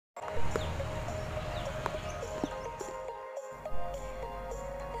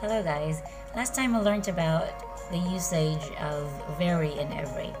Hello guys. Last time I learned about the usage of very and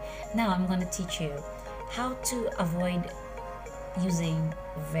every. Now I'm going to teach you how to avoid using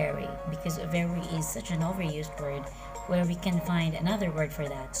very, because very is such an overused word where we can find another word for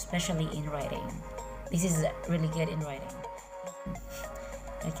that, especially in writing. This is really good in writing.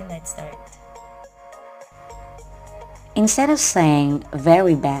 Okay, let's start. Instead of saying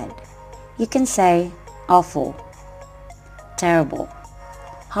very bad, you can say awful, terrible,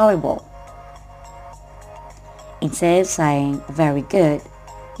 horrible. Instead of saying very good,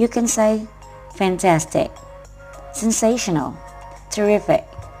 you can say fantastic, sensational, terrific,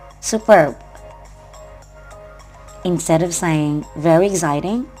 superb. Instead of saying very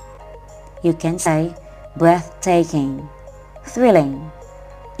exciting, you can say breathtaking, thrilling,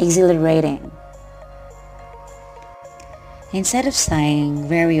 exhilarating. Instead of saying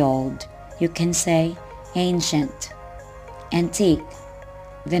very old, you can say ancient, antique,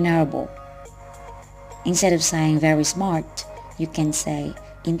 venerable. Instead of saying very smart, you can say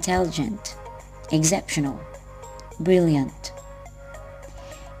intelligent, exceptional, brilliant.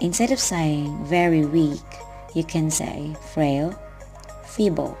 Instead of saying very weak, you can say frail,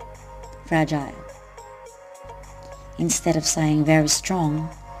 feeble, fragile. Instead of saying very strong,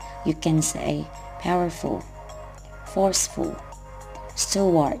 you can say powerful, forceful,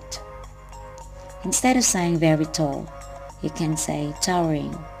 stalwart. Instead of saying very tall, you can say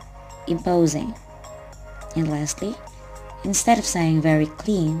towering, imposing. And lastly, instead of saying very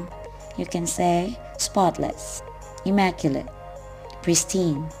clean, you can say spotless, immaculate,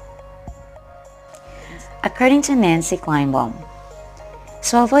 pristine. According to Nancy Kleinbaum,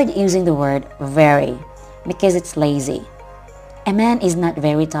 so avoid using the word very because it's lazy. A man is not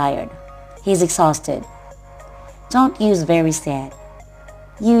very tired. He is exhausted. Don't use very sad.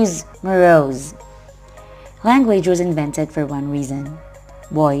 Use morose. Language was invented for one reason: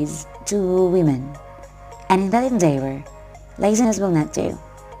 boys to woo women. And in that endeavor, laziness will not do.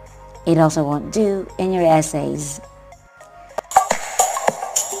 It also won't do in your essays.